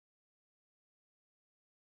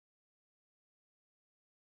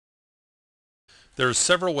There's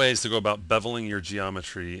several ways to go about beveling your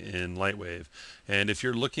geometry in Lightwave. And if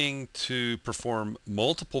you're looking to perform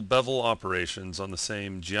multiple bevel operations on the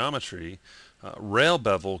same geometry, rail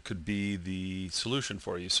bevel could be the solution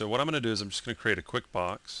for you. So what I'm going to do is I'm just going to create a quick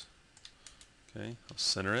box. Okay, I'll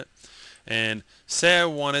center it. And say I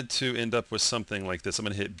wanted to end up with something like this. I'm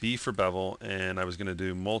going to hit B for bevel, and I was going to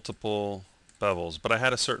do multiple bevels, but I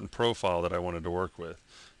had a certain profile that I wanted to work with.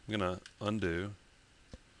 I'm going to undo.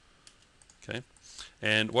 Okay.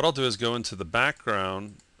 And what I'll do is go into the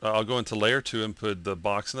background. I'll go into layer 2 and put the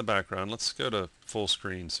box in the background. Let's go to full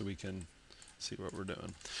screen so we can see what we're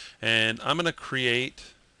doing. And I'm going to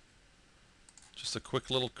create just a quick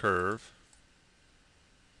little curve.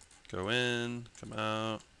 Go in, come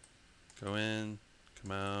out, go in,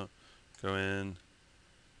 come out, go in,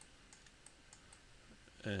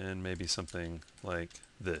 and maybe something like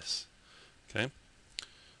this. Okay.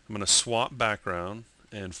 I'm going to swap background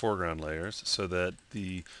and foreground layers so that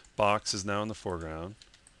the box is now in the foreground.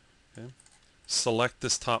 Okay. Select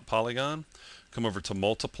this top polygon, come over to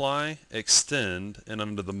multiply, extend, and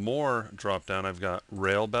under the more drop down I've got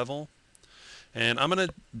rail bevel. And I'm going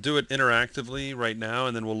to do it interactively right now,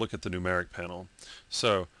 and then we'll look at the numeric panel.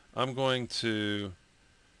 So I'm going to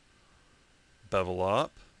bevel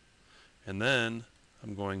up, and then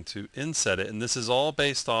I'm going to inset it, and this is all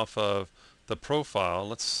based off of the profile.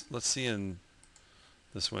 Let's see in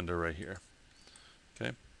this window right here.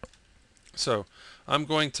 Okay, so I'm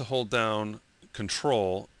going to hold down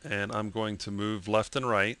Control, and I'm going to move left and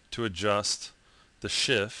right to adjust the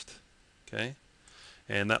shift. Okay,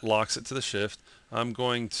 and that locks it to the shift. I'm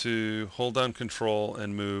going to hold down Control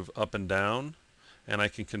and move up and down, and I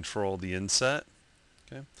can control the inset.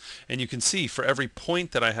 Okay, and you can see for every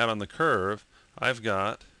point that I have on the curve, I've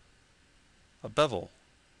got a bevel.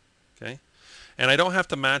 Okay, and I don't have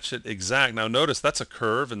to match it exact. Now notice that's a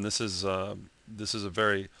curve, and this is a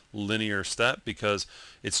very linear step because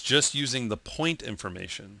it's just using the point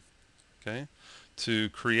information, okay, to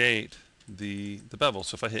create the bevel.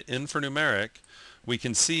 So if I hit N for numeric, we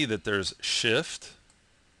can see that there's shift,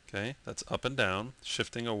 okay, that's up and down,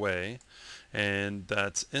 shifting away, and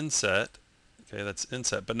that's inset. Okay, that's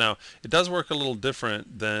inset. But now it does work a little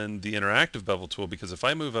different than the interactive bevel tool because if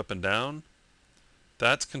I move up and down,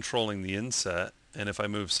 that's controlling the inset, and if I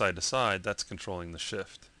move side to side, that's controlling the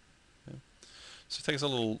shift. Okay. So it takes a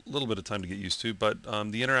little bit of time to get used to, but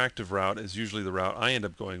the interactive route is usually the route I end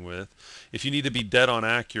up going with. If you need to be dead on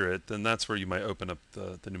accurate, then that's where you might open up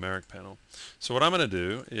the numeric panel. So what I'm going to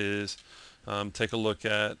do is take a look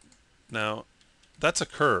at, now that's a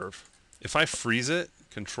curve. If I freeze it,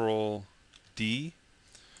 Control D,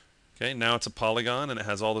 okay, now it's a polygon and it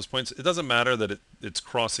has all those points. It doesn't matter that it's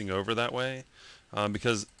crossing over that way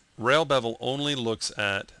because rail bevel only looks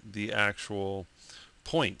at the actual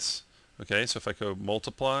points. Okay, so if I go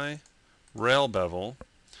multiply, rail bevel,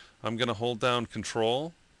 I'm going to hold down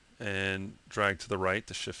Control and drag to the right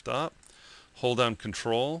to shift up. Hold down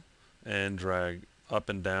Control and drag up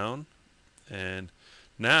and down. And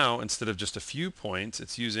now, instead of just a few points,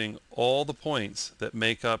 it's using all the points that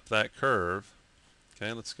make up that curve.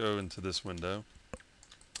 Okay, let's go into this window.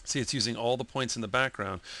 See, it's using all the points in the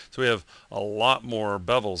background, so we have a lot more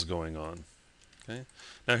bevels going on. Okay,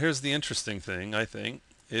 now here's the interesting thing, I think.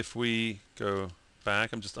 If we go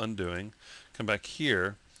back, I'm just undoing, come back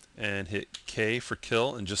here and hit K for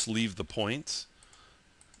kill and just leave the points.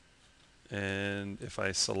 And if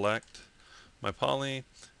I select my poly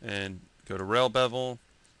and go to rail bevel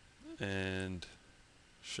and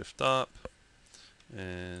shift up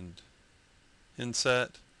and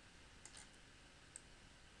inset,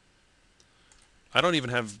 I don't even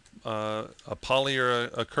have a poly or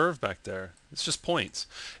a curve back there. It's just points.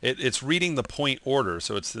 It's reading the point order,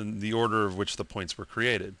 so it's in the order of which the points were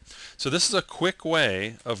created. So this is a quick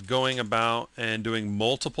way of going about and doing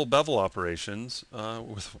multiple bevel operations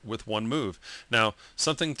with one move. Now,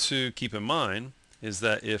 something to keep in mind is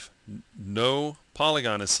that if no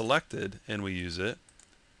polygon is selected and we use it,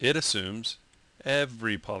 it assumes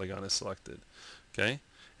every polygon is selected. Okay,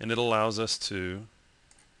 and it allows us to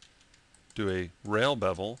do a rail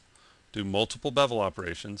bevel, do multiple bevel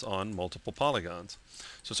operations on multiple polygons.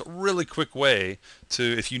 So it's a really quick way to,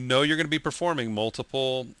 if you know you're going to be performing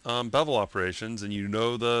multiple bevel operations and you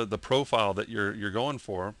know the profile that you're going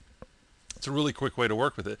for, it's a really quick way to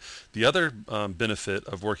work with it. The other benefit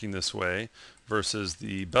of working this way versus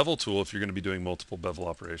the bevel tool, if you're going to be doing multiple bevel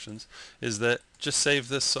operations, is that just save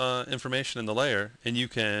this information in the layer, and you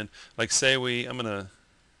can, like say I'm going to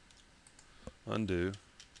undo,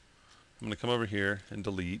 I'm going to come over here and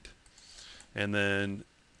delete, and then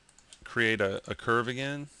create a curve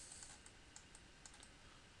again.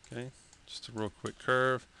 Okay, Just a real quick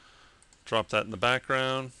curve. Drop that in the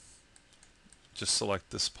background. Just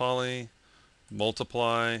select this poly,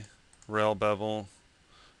 multiply, rail bevel,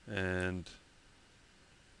 and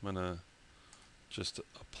I'm going to just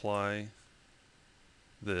apply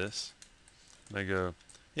this. And I go,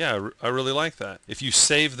 yeah, I really like that. If you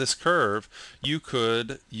save this curve, you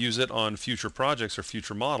could use it on future projects or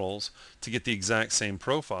future models to get the exact same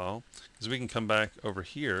profile, because we can come back over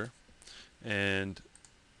here and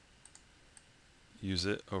use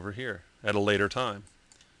it over here at a later time.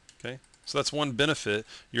 Okay, so that's one benefit.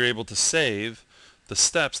 You're able to save the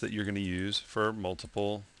steps that you're going to use for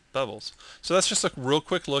multiple bevels. So that's just a real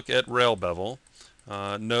quick look at rail bevel.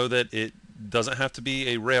 Know that it doesn't have to be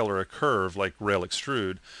a rail or a curve like rail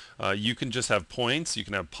extrude. You can just have points, you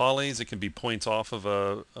can have polys, it can be points off of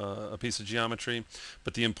a piece of geometry,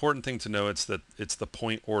 but the important thing to know is that it's the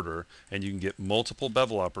point order, and you can get multiple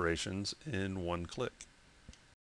bevel operations in one click.